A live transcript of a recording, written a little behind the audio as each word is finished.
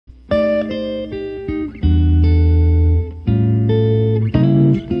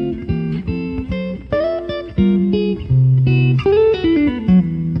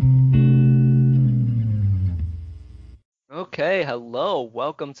hello.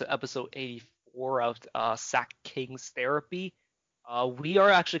 Welcome to episode 84 of Sack Kings Therapy. We are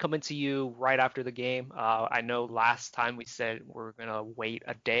actually coming to you right after the game. I know last time we said we're gonna wait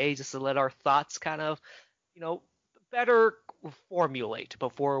a day just to let our thoughts kind of, you know, better formulate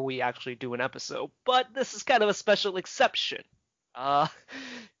before we actually do an episode. But this is kind of a special exception. Uh,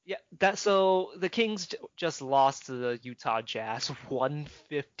 yeah, so the Kings just lost to the Utah Jazz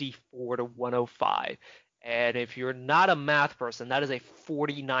 154 to 105. And if you're not a math person, that is a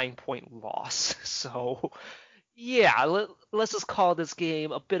 49-point loss. So, yeah, let's just call this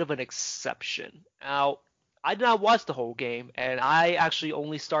game a bit of an exception. Now, I did not watch the whole game, and I actually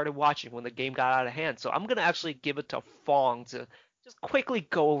only started watching when the game got out of hand. So I'm gonna actually give it to Fong to just quickly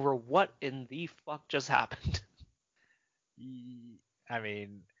go over what in the fuck just happened. I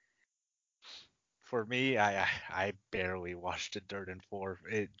mean, for me, I barely watched the third and fourth.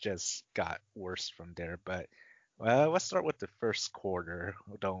 It just got worse from there. But let's start with the first quarter,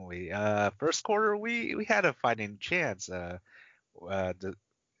 don't we? First quarter, we had a fighting chance. The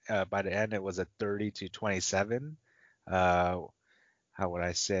By the end, it was a 30-27. Uh, how would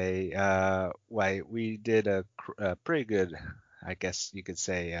I say? Like we did a pretty good, I guess you could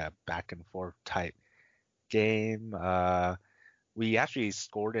say, back and forth type game. We actually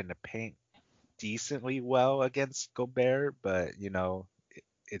scored in the paint decently well against Gobert, but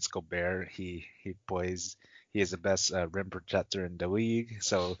it's Gobert. He is the best rim protector in the league.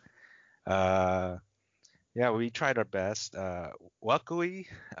 So uh, yeah, we tried our best. Luckily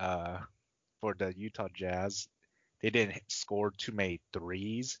uh, for the Utah Jazz, they didn't score too many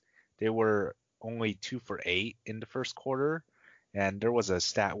threes. They were only 2 for 8 in the first quarter. And there was a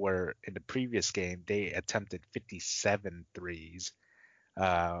stat where in the previous game they attempted 57 threes,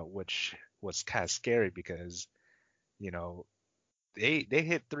 which was kind of scary because you know they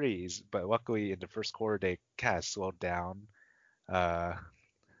hit threes, but luckily in the first quarter they kind of slowed down. Uh,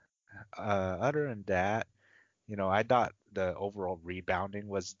 Other than that, I thought the overall rebounding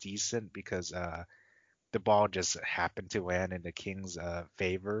was decent because the ball just happened to land in the Kings'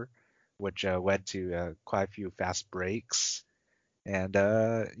 favor, which led to quite a few fast breaks. And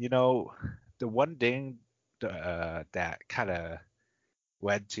the one thing that kind of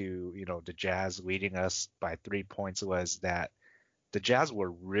led to the Jazz leading us by 3 points was that the Jazz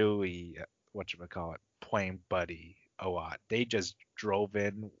were really what you call it playing Buddy a lot. They just drove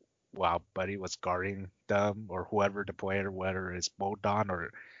in while Buddy was guarding them or whoever the player, whether it's Bodon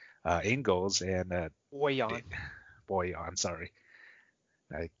or Ingles, and they, Boyan. boy, I'm sorry.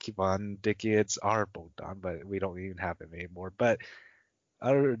 I keep on thinking it's our Bodon, but we don't even have him anymore. But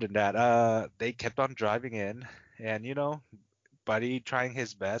other than that, they kept on driving in, and Buddy trying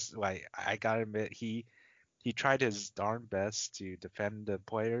his best. Like I gotta admit, he tried his darn best to defend the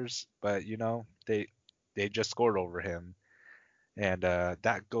players, but they just scored over him, and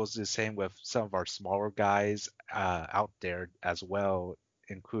that goes the same with some of our smaller guys out there as well,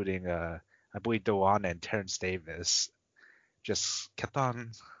 including I believe Dewan and Terrence Davis. Just kept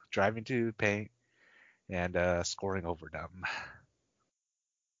on driving to the paint and scoring over them.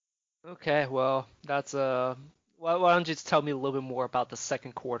 Okay, well, that's why don't you just tell me a little bit more about the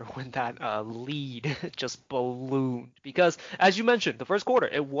second quarter when that lead just ballooned? Because as you mentioned, the first quarter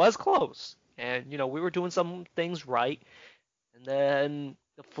it was close, and we were doing some things right, and then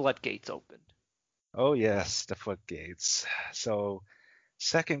the floodgates opened. Oh yes, the floodgates. So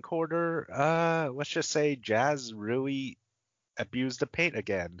second quarter, let's just say Jazz really abused the paint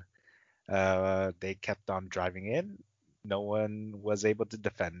again. They kept on driving in. No one was able to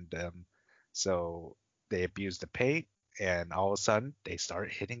defend them. So they abused the paint, and all of a sudden they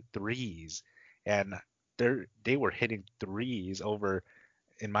started hitting threes. And they were hitting threes over,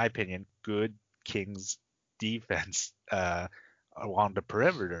 in my opinion, good Kings defense along the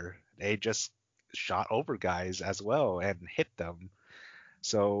perimeter. They just shot over guys as well and hit them.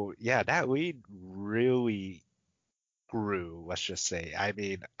 So yeah, that lead really grew, let's just say. I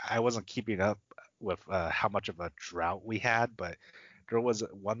mean, I wasn't keeping up with how much of a drought we had, but there was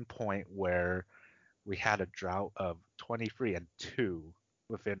one point where we had a drought of 23 and 2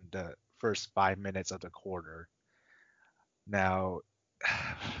 within the first 5 minutes of the quarter. Now,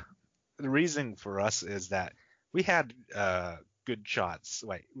 the reason for us is that we had good shots.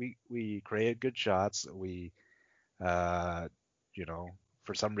 Like we created good shots. We uh, you know,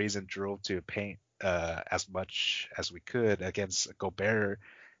 for some reason drove to paint as much as we could against Gobert,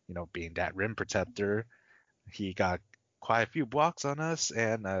 being that rim protector. He got quite a few blocks on us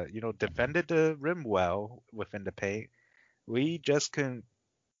and, defended the rim well within the paint. We just couldn't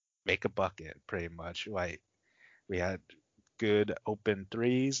make a bucket pretty much. Like we had good open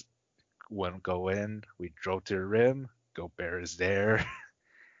threes, wouldn't go in. We drove to the rim. Gobert is there.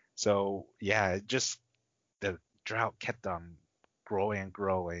 So yeah, it just the drought kept on growing and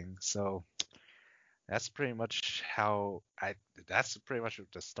growing. So that's pretty much how I. That's pretty much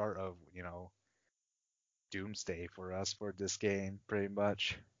the start of doomsday for us for this game, pretty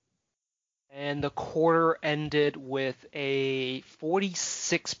much. And the quarter ended with a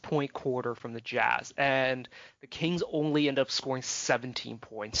 46-point quarter from the Jazz, and the Kings only ended up scoring 17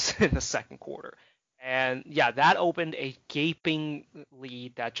 points in the second quarter. And yeah, that opened a gaping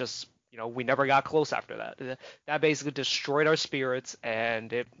lead that just, we never got close after that. That basically destroyed our spirits, and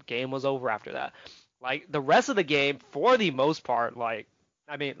the game was over after that. Like the rest of the game, for the most part, like,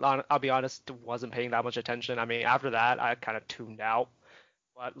 I mean, I'll be honest, wasn't paying that much attention. I mean, after that, I kind of tuned out.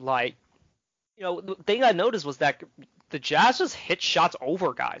 But like, the thing I noticed was that the Jazz just hit shots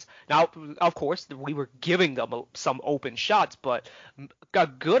over guys. Now, of course, we were giving them some open shots, but a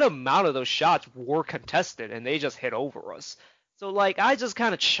good amount of those shots were contested, and they just hit over us. So, like, I just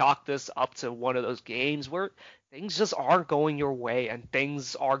kind of chalk this up to one of those games where things just aren't going your way, and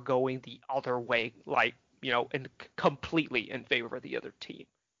things are going the other way, like, and completely in favor of the other team.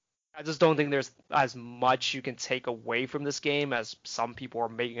 I just don't think there's as much you can take away from this game as some people are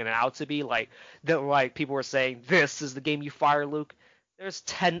making it out to be. Like people are saying, this is the game you fire Luke. There's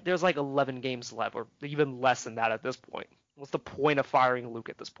like 11 games left, or even less than that at this point. What's the point of firing Luke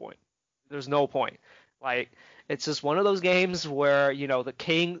at this point? There's no point. Like it's just one of those games where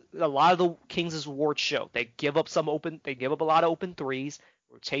a lot of the Kings' awards show they give up a lot of open threes.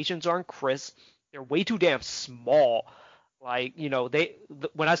 Rotations aren't crisp. They're way too damn small. Like,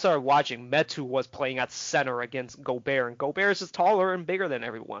 when I started watching, Metu was playing at center against Gobert, and Gobert is just taller and bigger than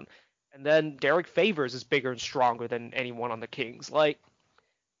everyone. And then Derek Favors is bigger and stronger than anyone on the Kings. Like,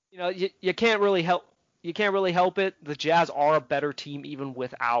 you can't really help it. The Jazz are a better team even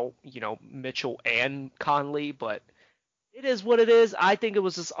without, Mitchell and Conley, but it is what it is. I think it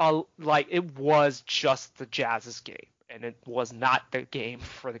was it was just the Jazz's game, and it was not the game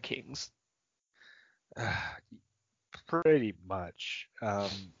for the Kings. Pretty much.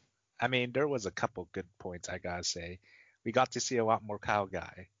 I mean, there was a couple good points I gotta say. We got to see a lot more Kyle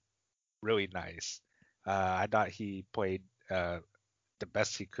Guy. Really nice. I thought he played the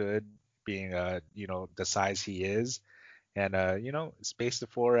best he could, being the size he is, and space the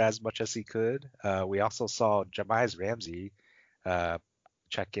floor as much as he could. We also saw Jahmi'us Ramsey uh,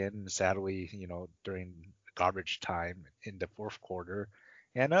 check in, sadly, during garbage time in the fourth quarter.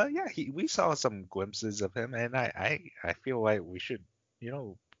 And yeah, we saw some glimpses of him, and I feel like we should, you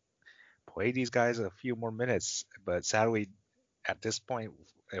know, play these guys a few more minutes. But sadly, at this point,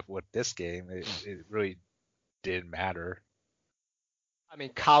 with this game, it really didn't matter. I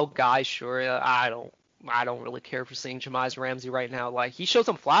mean, Kyle Guy, sure. I don't really care for seeing Jahmi'us Ramsey right now. Like he showed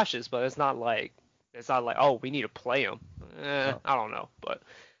some flashes, but it's not like oh we need to play him. No, I don't know, but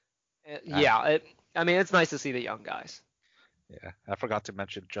I, yeah. I mean, it's nice to see the young guys. yeah, I forgot to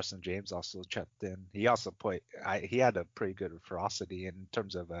mention Justin James also checked in. He also played. He had a pretty good ferocity in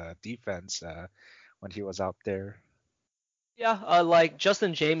terms of defense when he was out there. Yeah, like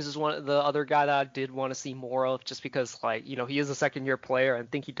Justin James is one of the other guy that I did want to see more of, just because like he is a second year player and I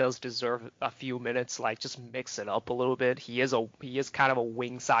think he does deserve a few minutes. Like just mix it up a little bit. He is kind of a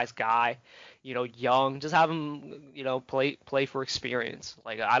wing size guy, young. Just have him play for experience.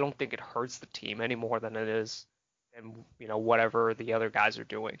 Like I don't think it hurts the team any more than it is, and whatever the other guys are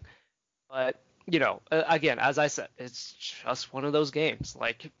doing. But again, as I said, it's just one of those games.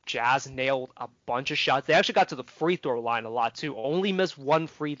 Like Jazz nailed a bunch of shots. They actually got to the free throw line a lot too. Only missed one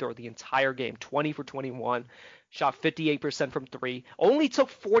free throw the entire game. 20 for 21. Shot 58% from three. Only took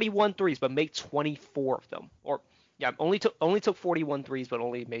 41 threes, but made 24 of them. Or yeah, only took 41 threes, but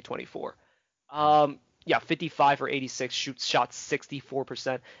only made 24. Yeah, 55 for 86. Shot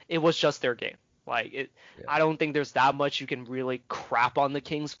 64%. It was just their game. Like it, Yeah. I don't think there's that much you can really crap on the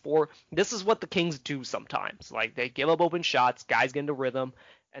Kings for. This is what the Kings do sometimes. Like they give up open shots, guys get into rhythm,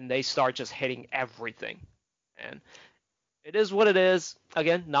 and they start just hitting everything. And it is what it is.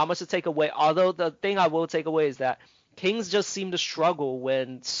 Again, not much to take away. Although the thing I will take away is that Kings just seem to struggle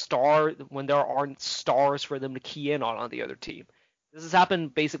when there aren't stars for them to key in on the other team. This has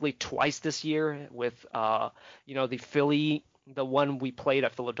happened basically twice this year with the Philly, the one we played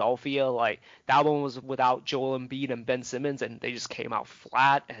at Philadelphia. Like that one was without Joel Embiid and Ben Simmons, and they just came out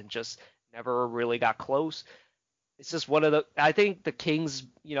flat and just never really got close. It's just one of the. I think the Kings,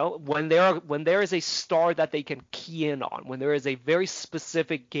 when there is a star that they can key in on, when there is a very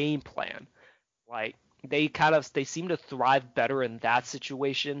specific game plan, like they seem to thrive better in that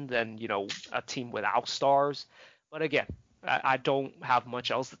situation than a team without stars. But again, I don't have much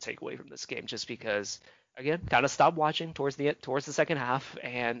else to take away from this game just because again, kind of stopped watching towards the second half,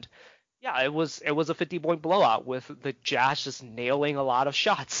 and yeah, it was a 50-point blowout with the Jazz just nailing a lot of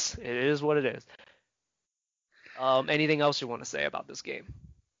shots. It is what it is. Anything else you want to say about this game?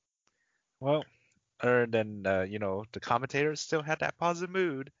 Well, and then the commentators still had that positive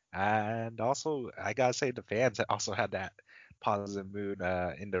mood, and also I gotta say the fans also had that positive mood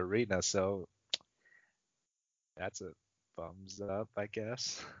in the arena. So that's a thumbs up, I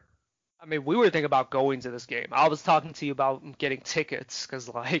guess. I mean, we were thinking about going to this game. I was talking to you about getting tickets because,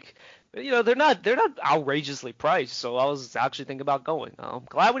 like, they're not outrageously priced. So I was actually thinking about going. I'm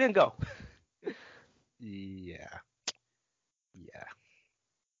glad we didn't go. Yeah, yeah.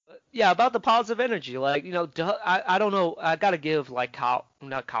 Yeah, about the positive energy. Like, I don't know. I gotta give like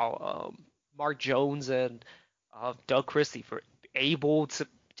not Mark Jones and Doug Christie for able to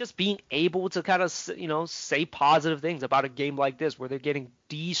just being able to kind of say positive things about a game like this where they're getting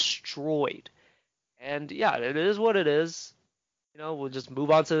destroyed. And yeah, it is what it is. We'll just move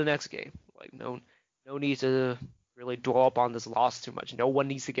on to the next game. Like no need to really dwell up on this loss too much. No one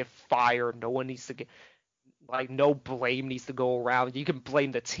needs to get fired. No one needs to get like no blame needs to go around. You can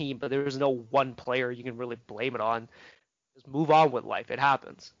blame the team, but there's no one player you can really blame it on. Just move on with life. It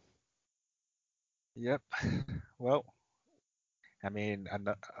happens. Yep. Well, I mean,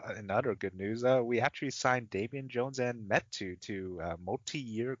 another good news. We actually signed Damian Jones and Metu to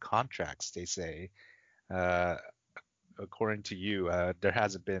multi-year contracts. They say, uh, according to you, there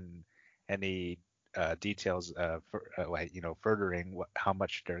hasn't been any details like furthering how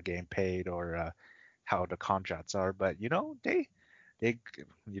much they're getting paid or how the contracts are. But they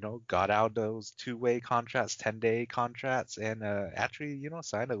got out those two-way contracts, 10-day contracts, and actually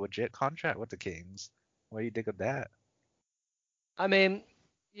signed a legit contract with the Kings. What do you think of that? I mean,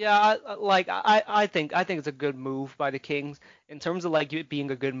 yeah, I think it's a good move by the Kings in terms of like it being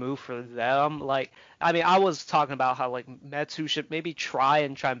a good move for them. Like, I mean, I was talking about how like Metsu should maybe try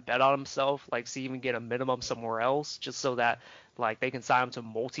and bet on himself, like see even get a minimum somewhere else, just so that like they can sign him to a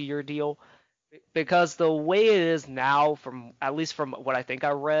multi-year deal. Because the way it is now, from at least from what I think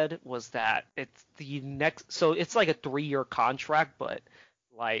I read, was that it's the next, so it's like a 3-year contract, but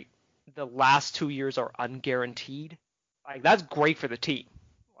like the last 2 years are unguaranteed. Like that's great for the team.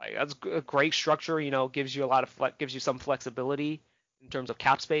 Like that's a great structure. Gives you a lot of gives you some flexibility in terms of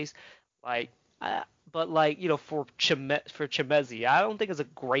cap space. Like, but like for Chimezi, I don't think it's a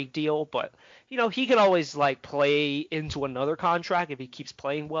great deal, but he can always like play into another contract if he keeps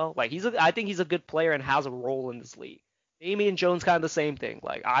playing well. Like I think he's a good player and has a role in this league. Damian Jones kind of the same thing.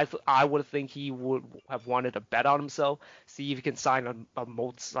 Like I would think he would have wanted to bet on himself, see if he can sign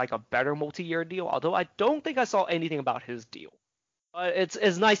like a better multi-year deal. Although I don't think I saw anything about his deal. But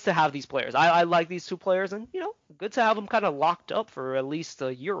it's nice to have these players. I like these two players, and good to have them kind of locked up for at least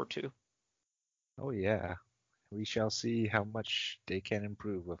a year or two. Oh yeah, we shall see how much they can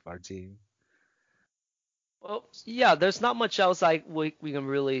improve with our team. Well, yeah, there's not much else we can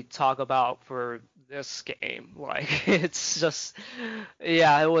really talk about for this game. Like it's just,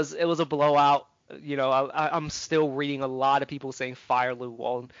 yeah, it was a blowout. I'm still reading a lot of people saying fire Lou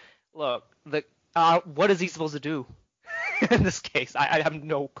Walton. Look, what is he supposed to do in this case? I have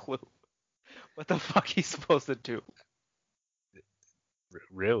no clue what the fuck he's supposed to do.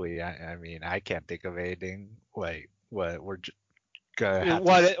 Really, I mean, I can't think of anything. Like, what gonna have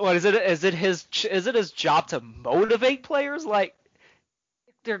to. What is it? Is it his job to motivate players? Like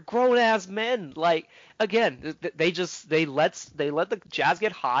they're grown ass men. Like again, they let the Jazz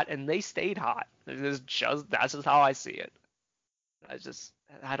get hot and they stayed hot. That's just how I see it. I just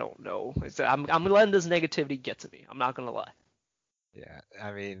I don't know. I'm letting this negativity get to me. I'm not gonna lie. Yeah,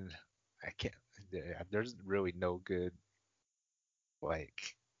 I mean, I can't. Yeah, there's really no good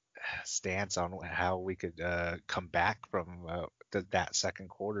like stance on how we could come back from that second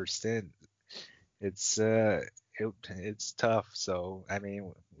quarter stint. It's it's tough. So I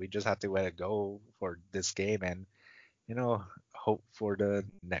mean, we just have to let it go for this game and hope for the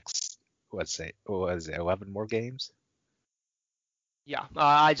next, let's say, what was it, 11 more games? Yeah,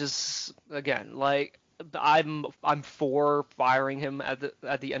 I just again like I'm for firing him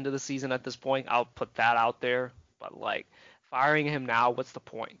at the end of the season at this point. I'll put that out there. But like firing him now, what's the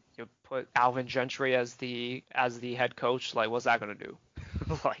point? You put Alvin Gentry as the head coach. Like, what's that gonna do?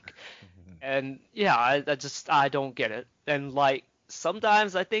 Like, and yeah, I don't get it. And like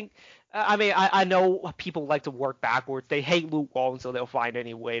sometimes I think, I mean, I know people like to work backwards. They hate Luke Walton, so they'll find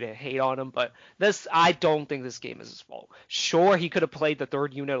any way to hate on him. But I don't think this game is his fault. Sure, he could have played the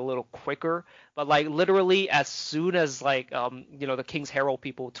third unit a little quicker, but like literally as soon as like the King's Herald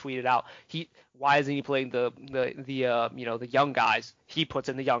people tweeted out, why isn't he playing the young guys? He puts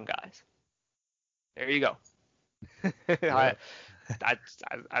in the young guys. There you go. Yeah. I,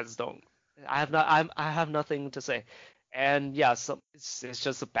 I just don't. I have nothing to say. And yeah, so it's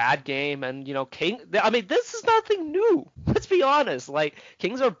just a bad game. And King. I mean, this is nothing new. Let's be honest. Like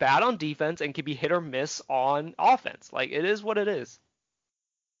Kings are bad on defense and can be hit or miss on offense. Like it is what it is.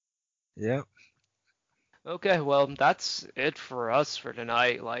 Yeah. Okay, well, that's it for us for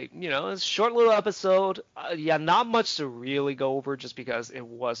tonight. Like, it's a short little episode. Yeah, not much to really go over just because it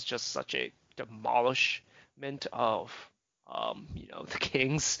was just such a demolishment of, the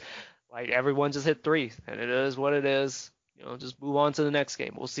Kings. Like, everyone just hit three, and it is what it is. Just move on to the next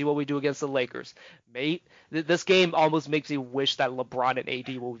game. We'll see what we do against the Lakers. Mate, this game almost makes me wish that LeBron and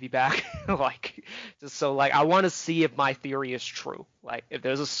AD will be back. Like, just so, like, I want to see if my theory is true. Like, if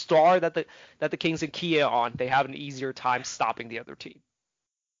there's a star that the Kings and Kia on, they have an easier time stopping the other team.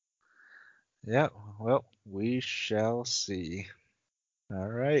 Yeah. Well, we shall see. All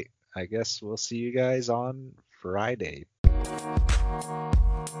right. I guess we'll see you guys on Friday.